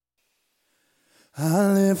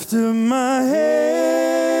I lift up my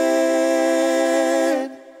head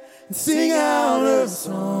and sing out a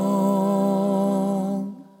song.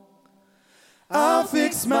 I'll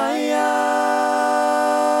fix my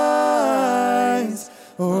eyes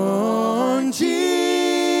on Jesus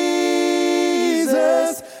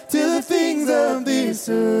till the things of this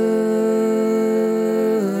earth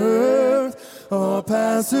all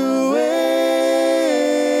pass away.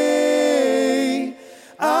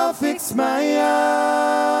 I'll fix my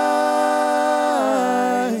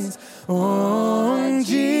eyes on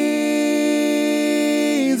Jesus.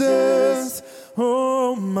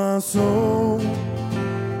 Oh, my soul,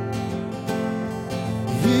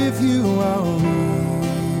 if you are weak,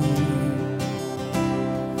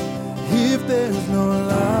 if there's no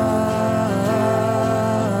light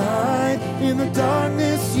in the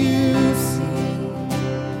darkness you see,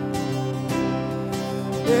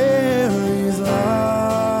 there is light.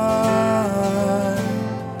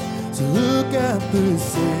 So look at the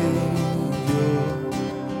Savior,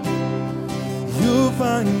 you'll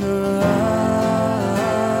find the life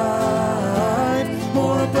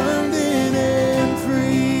more abundant and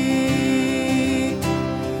free.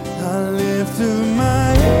 I lift up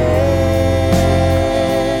my head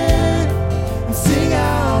and sing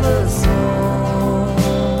out a song.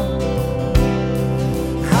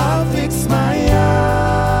 I'll fix my eyes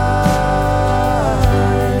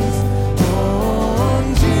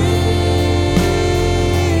on Jesus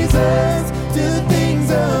to the things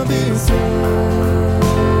of this earth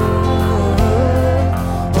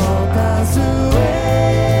all pass away.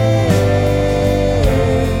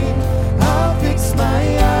 I'll fix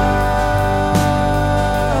my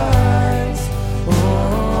eyes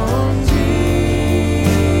on Jesus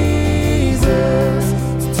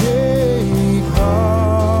to take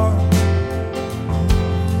heart.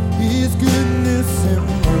 His goodness and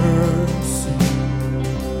mercy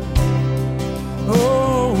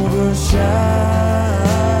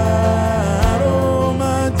overshadow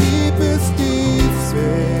my deepest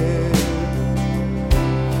despair.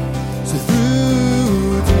 So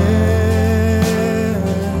through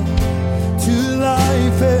death to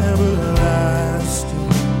life everlasting,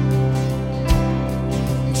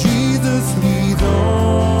 Jesus leads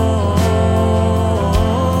on,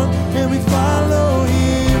 and we follow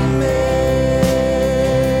him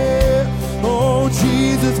there. Oh,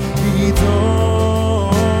 Jesus leads on.